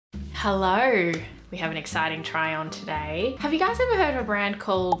Hello. We have an exciting try on today. Have you guys ever heard of a brand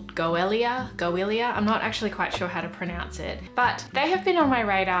called GOELIA? GOELIA? I'm not actually quite sure how to pronounce it, but they have been on my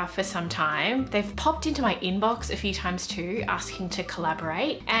radar for some time. They've popped into my inbox a few times too, asking to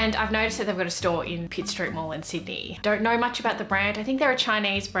collaborate. And I've noticed that they've got a store in Pitt Street Mall in Sydney. Don't know much about the brand. I think they're a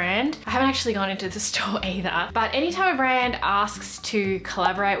Chinese brand. I haven't actually gone into the store either, but anytime a brand asks to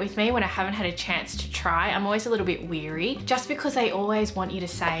collaborate with me when I haven't had a chance to try, I'm always a little bit weary, just because they always want you to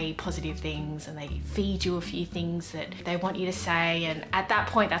say positive things and they feed you a few things that they want you to say, and at that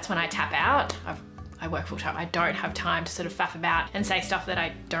point that's when I tap out. I work full time. I don't have time to sort of faff about and say stuff that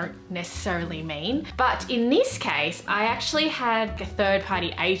I don't necessarily mean. But in this case, I actually had a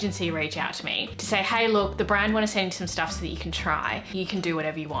third-party agency reach out to me to say, hey, look, the brand want to send you some stuff so that you can try. You can do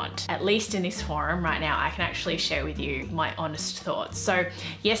whatever you want. At least in this forum right now, I can actually share with you my honest thoughts. So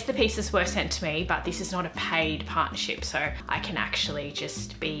yes, the pieces were sent to me, but this is not a paid partnership, so I can actually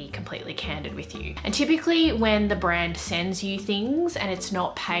just be completely candid with you. And typically when the brand sends you things and it's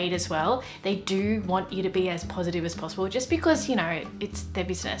not paid as well, they do want you to be as positive as possible, just because, you know, it's their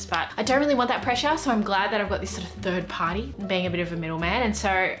business. But I don't really want that pressure, so I'm glad that I've got this sort of third party being a bit of a middleman. And so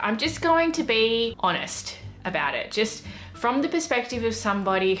I'm just going to be honest about it, just from the perspective of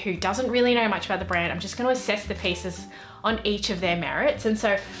somebody who doesn't really know much about the brand. I'm just going to assess the pieces on each of their merits. And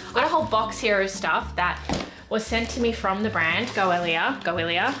so I've got a whole box here of stuff that was sent to me from the brand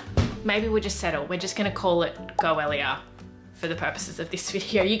GOELIA. Maybe we'll just settle. We're just going to call it GOELIA for the purposes of this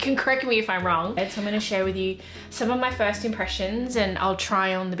video. You can correct me if I'm wrong. So I'm going to share with you some of my first impressions, and I'll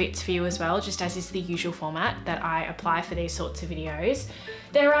try on the bits for you as well, just as is the usual format that I apply for these sorts of videos.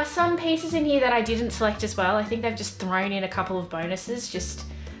 There are some pieces in here that I didn't select as well. I think they've just thrown in a couple of bonuses, just,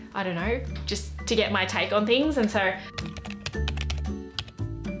 I don't know, just to get my take on things. And so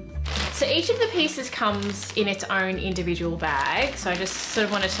each of the pieces comes in its own individual bag. So I just sort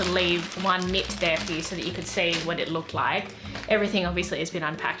of wanted to leave one knit there for you so that you could see what it looked like. Everything obviously has been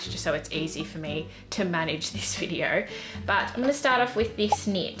unpacked just so it's easy for me to manage this video. But I'm gonna start off with this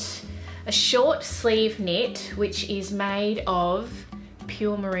knit. A short sleeve knit, which is made of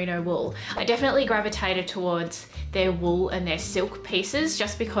pure merino wool. I definitely gravitated towards their wool and their silk pieces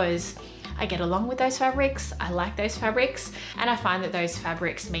just because I get along with those fabrics, I like those fabrics, and I find that those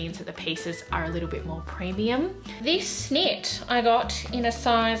fabrics means that the pieces are a little bit more premium. This knit I got in a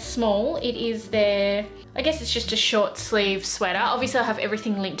size small. It is their, I guess it's just a short sleeve sweater. Obviously I'll have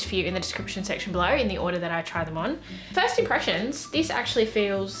everything linked for you in the description section below in the order that I try them on. First impressions, this actually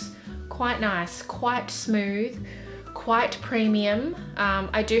feels quite nice, quite smooth, quite premium.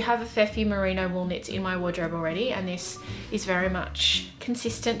 I do have a fair few merino wool knits in my wardrobe already, and this is very much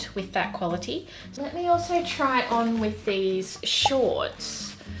consistent with that quality. So let me also try it on with these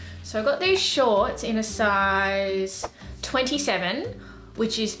shorts. So I've got these shorts in a size 27,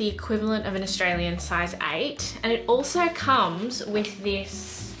 which is the equivalent of an Australian size 8. And it also comes with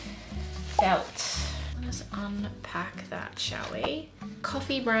this belt. Let's unpack that, shall we?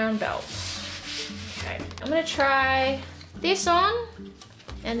 Coffee brown belt. Okay, I'm gonna try this on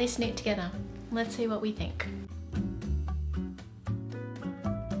and this knit together. Let's see what we think.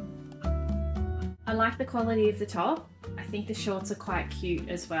 I like the quality of the top. I think the shorts are quite cute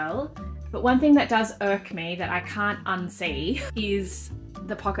as well. But one thing that does irk me that I can't unsee is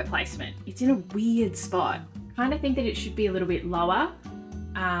the pocket placement. It's in a weird spot. I kind of think that it should be a little bit lower.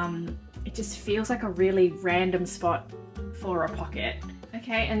 It just feels like a really random spot for a pocket.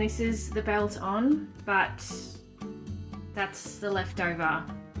 Okay, and this is the belt on, but that's the leftover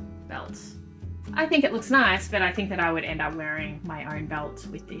belt. I think it looks nice, but I think that I would end up wearing my own belt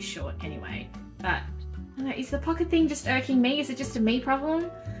with this short anyway. But I don't know, is the pocket thing just irking me? Is it just a me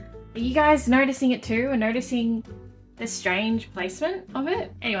problem? Are you guys noticing it too, and noticing the strange placement of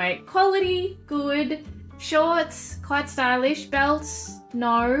it? Anyway, quality, good. Shorts, quite stylish. Belts,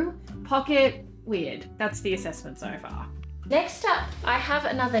 no. Pocket, weird. That's the assessment so far. Next up, I have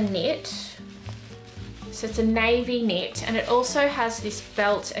another knit. So it's a navy knit, and it also has this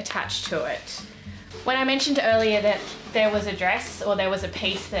belt attached to it. When I mentioned earlier that there was a dress or there was a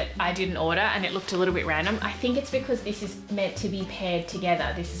piece that I didn't order and it looked a little bit random, I think it's because this is meant to be paired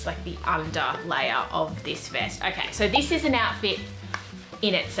together. This is like the under layer of this vest. Okay, so this is an outfit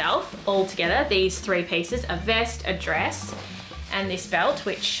in itself, all together, these three pieces, a vest, a dress, and this belt,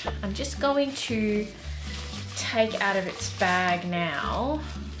 which I'm just going to take out of its bag now.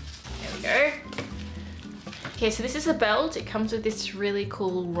 There we go. Okay, so this is the belt. It comes with this really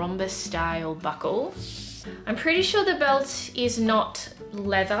cool rhombus style buckle. I'm pretty sure the belt is not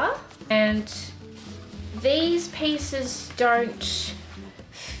leather, and these pieces don't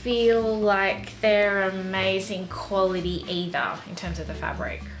feel like they're amazing quality either in terms of the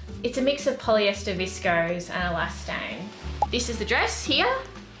fabric. It's a mix of polyester, viscose and elastane. This is the dress here,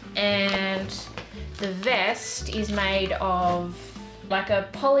 and the vest is made of like a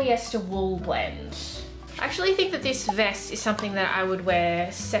polyester wool blend. I actually think that this vest is something that I would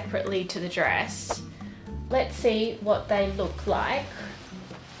wear separately to the dress. Let's see what they look like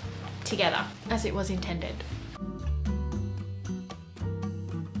together as it was intended.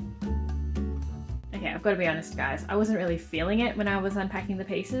 Okay, I've got to be honest guys, I wasn't really feeling it when I was unpacking the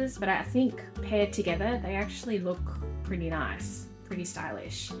pieces, but I think paired together they actually look pretty nice, pretty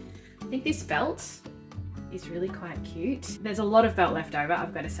stylish. I think this belt is really quite cute. There's a lot of belt left over,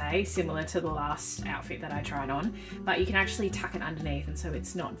 I've got to say, similar to the last outfit that I tried on, but you can actually tuck it underneath and so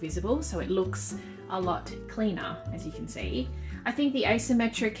it's not visible, so it looks a lot cleaner, as you can see. I think the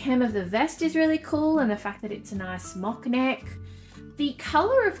asymmetric hem of the vest is really cool, and the fact that it's a nice mock neck. The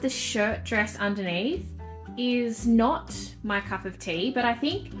colour of the shirt dress underneath is not my cup of tea, but I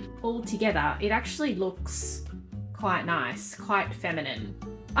think all together it actually looks quite nice, quite feminine.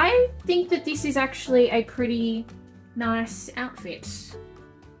 I think that this is actually a pretty nice outfit,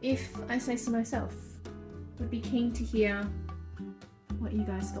 if I say so myself. Would be keen to hear what you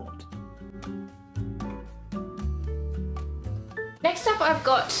guys thought. Next up I've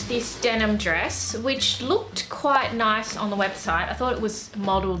got this denim dress, which looked quite nice on the website. I thought it was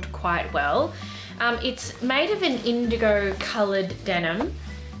modelled quite well. It's made of an indigo coloured denim,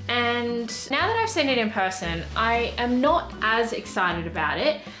 and now that I've seen it in person, I am not as excited about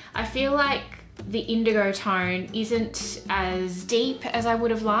it. I feel like the indigo tone isn't as deep as I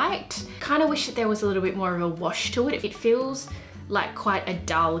would have liked. Kind of wish that there was a little bit more of a wash to it. It feels like quite a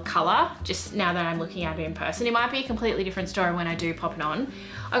dull colour, just now that I'm looking at it in person. It might be a completely different story when I do pop it on.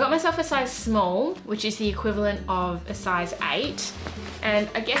 I got myself a size small, which is the equivalent of a size 8. And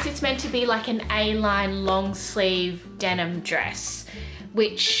I guess it's meant to be like an A-line long sleeve denim dress,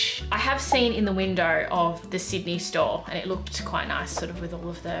 which I have seen in the window of the Sydney store, and it looked quite nice, sort of with all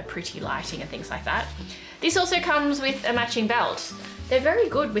of the pretty lighting and things like that. This also comes with a matching belt. They're very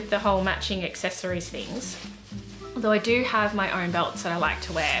good with the whole matching accessories things. Although I do have my own belts that I like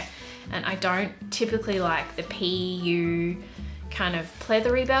to wear, and I don't typically like the PU kind of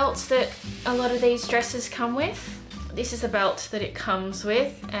pleathery belts that a lot of these dresses come with. This is the belt that it comes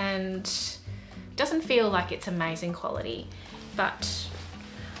with, and it doesn't feel like it's amazing quality, but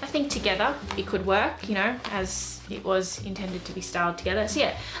I think together it could work, you know, as it was intended to be styled together. So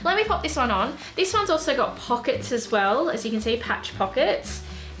yeah, let me pop this one on. This one's also got pockets as well, as you can see, patch pockets,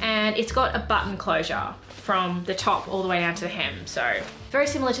 and it's got a button closure from the top all the way down to the hem. So very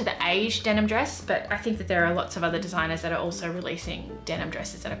similar to the Age denim dress, but I think that there are lots of other designers that are also releasing denim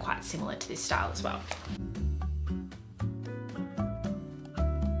dresses that are quite similar to this style as well.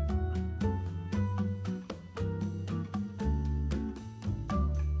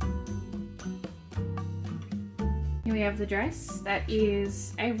 Here we have the dress. That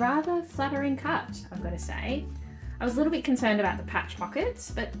is a rather flattering cut, I've got to say. I was a little bit concerned about the patch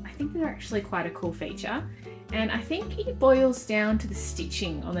pockets, but I think they're actually quite a cool feature. And I think it boils down to the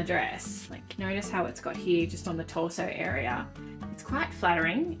stitching on the dress. Like, notice how it's got here just on the torso area. It's quite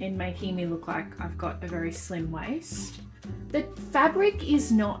flattering in making me look like I've got a very slim waist. The fabric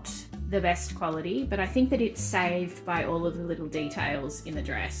is not the best quality, but I think that it's saved by all of the little details in the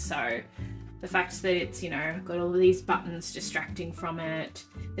dress. So the fact that it's, you know, got all of these buttons distracting from it.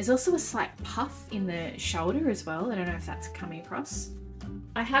 There's also a slight puff in the shoulder as well. I don't know if that's coming across.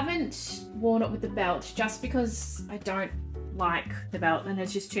 I haven't worn it with the belt just because I don't like the belt and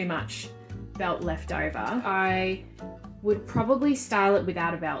there's just too much belt left over. I would probably style it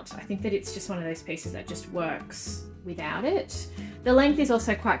without a belt. I think that it's just one of those pieces that just works without it. The length is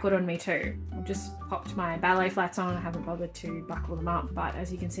also quite good on me too. I've just popped my ballet flats on. I haven't bothered to buckle them up, but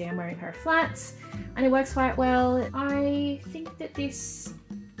as you can see, I'm wearing a pair of flats and it works quite well. I think that this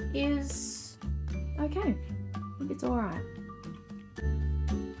is okay. I think it's all right.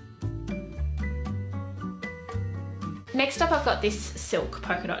 Next up, I've got this silk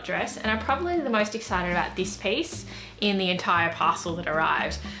polka dot dress, and I'm probably the most excited about this piece in the entire parcel that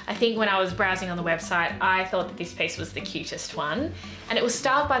arrived. I think when I was browsing on the website, I thought that this piece was the cutest one, and it was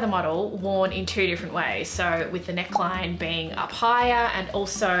styled by the model, worn in 2 different ways. So with the neckline being up higher and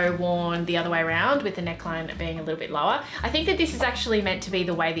also worn the other way around with the neckline being a little bit lower. I think that this is actually meant to be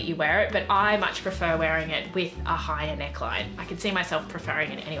the way that you wear it, but I much prefer wearing it with a higher neckline. I can see myself preferring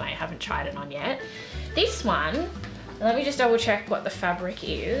it anyway. I haven't tried it on yet. This one, let me just double check what the fabric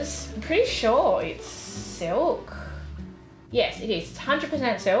is. I'm pretty sure it's silk. Yes, it is. It's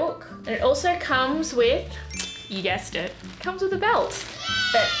 100% silk. And it also comes with you guessed it, comes with a belt.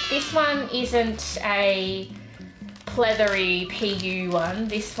 But this one isn't a pleathery PU one.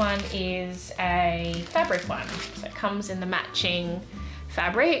 This one is a fabric one. So it comes in the matching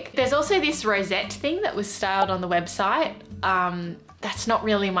fabric. There's also this rosette thing that was styled on the website. That's not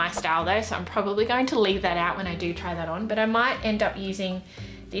really my style though, so I'm probably going to leave that out when I do try that on, but I might end up using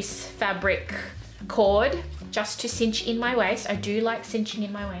this fabric cord just to cinch in my waist. I do like cinching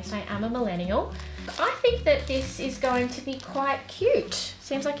in my waist. I am a millennial. I think that this is going to be quite cute.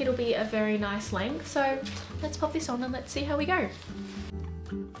 Seems like it'll be a very nice length, so let's pop this on and let's see how we go.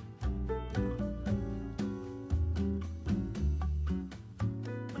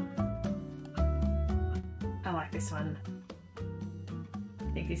 I like this one.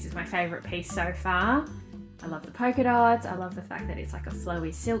 I think this is my favorite piece so far. I love the polka dots. I love the fact that it's like a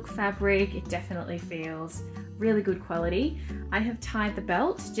flowy silk fabric. It definitely feels really good quality. I have tied the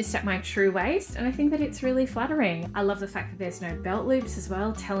belt just at my true waist and I think that it's really flattering. I love the fact that there's no belt loops as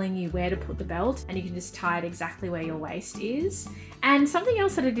well, telling you where to put the belt, and you can just tie it exactly where your waist is. And something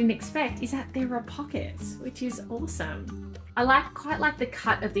else that I didn't expect is that there are pockets, which is awesome. I quite like the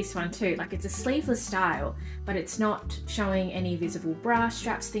cut of this one too. Like, it's a sleeveless style, but it's not showing any visible bra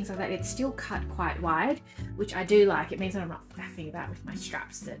straps, things like that. It's still cut quite wide, which I do like. It means that I'm not faffing about with my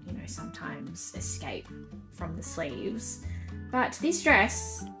straps that, you know, sometimes escape from the sleeves. But this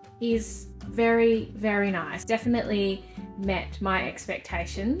dress is very, very nice. Definitely met my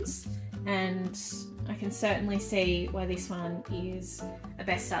expectations, and I can certainly see why this one is a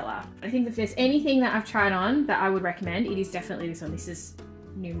bestseller. I think if there's anything that I've tried on that I would recommend, it is definitely this one. This is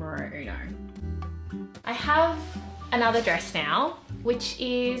numero uno. I have another dress now, which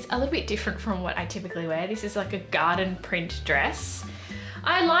is a little bit different from what I typically wear. This is like a garden print dress.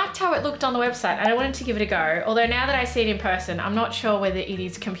 I liked how it looked on the website and I wanted to give it a go, although now that I see it in person, I'm not sure whether it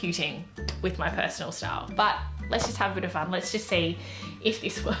is computing with my personal style. But let's just have a bit of fun. Let's just see if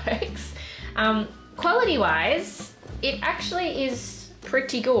this works. Quality-wise, it actually is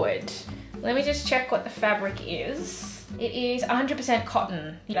pretty good. Let me just check what the fabric is. It is 100%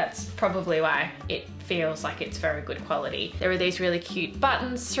 cotton. That's probably why it feels like it's very good quality. There are these really cute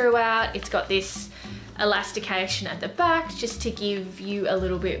buttons throughout. It's got this elastication at the back just to give you a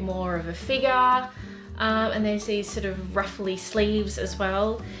little bit more of a figure. And there's these sort of ruffly sleeves as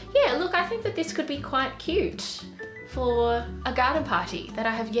well. Yeah, look, I think that this could be quite cute for a garden party that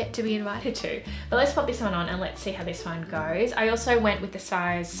I have yet to be invited to. But let's pop this one on and let's see how this one goes. I also went with the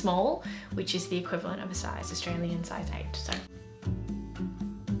size small, which is the equivalent of a size Australian size 8. So.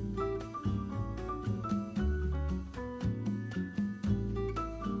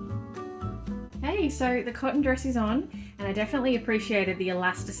 Hey, so the cotton dress is on, and I definitely appreciated the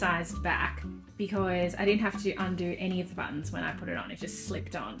elasticized back because I didn't have to undo any of the buttons when I put it on. It just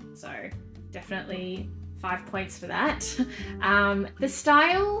slipped on. So definitely 5 points for that. The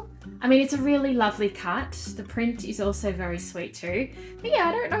style, I mean, it's a really lovely cut. The print is also very sweet too. But yeah,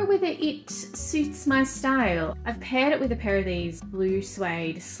 I don't know whether it suits my style. I've paired it with a pair of these blue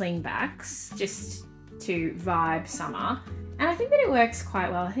suede slingbacks just to vibe summer. And I think that it works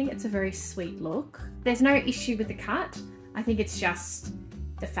quite well. I think it's a very sweet look. There's no issue with the cut. I think it's just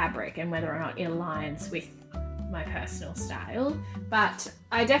the fabric and whether or not it aligns with my personal style. But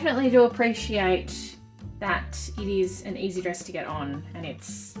I definitely do appreciate that it is an easy dress to get on, and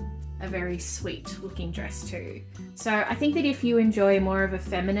it's a very sweet looking dress too. So I think that if you enjoy more of a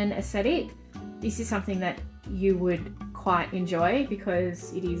feminine aesthetic, this is something that you would quite enjoy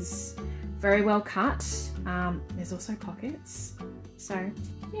because it is very well cut. There's also pockets. So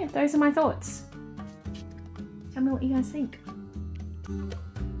yeah, those are my thoughts. Tell me what you guys think.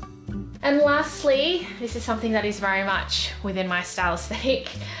 And lastly, this is something that is very much within my style aesthetic.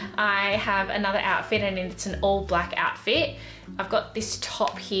 I have another outfit and it's an all black outfit. I've got this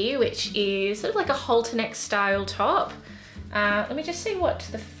top here, which is sort of like a halter neck style top. Let me just see what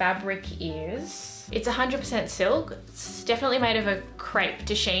the fabric is. It's 100% silk. It's definitely made of a crepe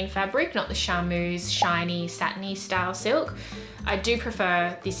de chine fabric, not the charmeuse, shiny, satiny style silk. I do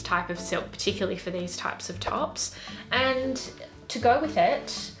prefer this type of silk, particularly for these types of tops. And to go with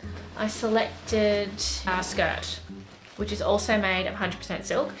it, I selected a skirt, which is also made of 100%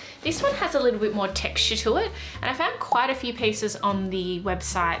 silk. This one has a little bit more texture to it, and I found quite a few pieces on the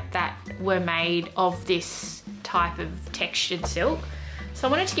website that were made of this type of textured silk. So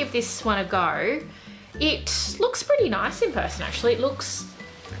I wanted to give this one a go. It looks pretty nice in person actually. It looks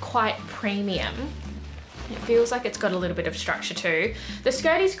quite premium. It feels like it's got a little bit of structure too. The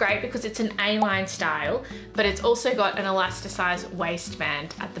skirt is great because it's an A-line style, but it's also got an elasticized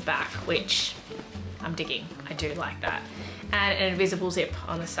waistband at the back, which I'm digging. I do like that. And an invisible zip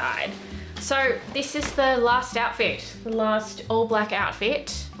on the side. So this is the last outfit, the last all black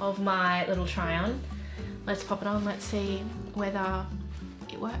outfit of my little try on. Let's pop it on, let's see whether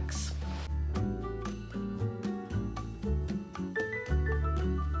it works.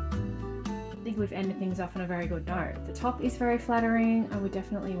 I think we've ended things off on a very good note. The top is very flattering. I would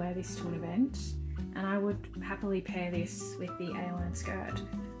definitely wear this to an event, and I would happily pair this with the A-line skirt,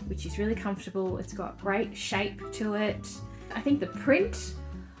 which is really comfortable. It's got great shape to it. I think the print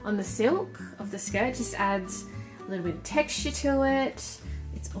on the silk of the skirt just adds a little bit of texture to it.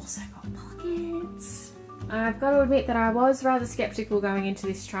 It's also got pockets. I've got to admit that I was rather skeptical going into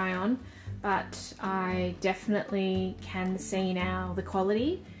this try on, but I definitely can see now the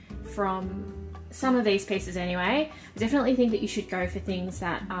quality from some of these pieces anyway. I definitely think that you should go for things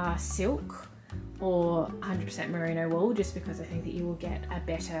that are silk or 100% merino wool, just because I think that you will get a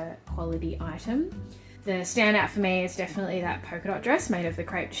better quality item. The standout for me is definitely that polka dot dress made of the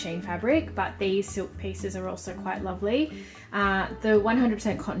crepe sheen fabric, but these silk pieces are also quite lovely. The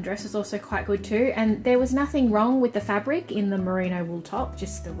 100% cotton dress is also quite good too, and there was nothing wrong with the fabric in the merino wool top,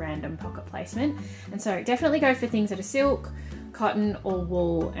 just the random pocket placement. And so definitely go for things that are silk, cotton or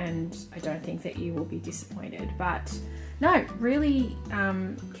wool, and I don't think that you will be disappointed. But no, really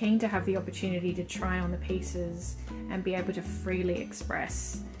keen to have the opportunity to try on the pieces and be able to freely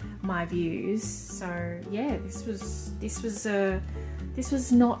express my views. So yeah, this was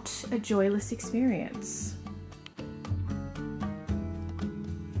not a joyless experience.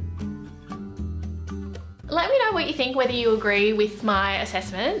 Let me know what you think, whether you agree with my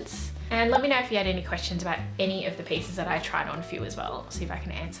assessments. And let me know if you had any questions about any of the pieces that I tried on for you as well. I'll see if I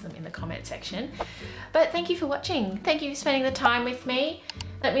can answer them in the comment section. But thank you for watching. Thank you for spending the time with me.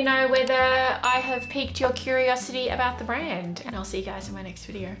 Let me know whether I have piqued your curiosity about the brand. And I'll see you guys in my next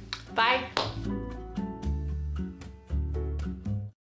video. Bye.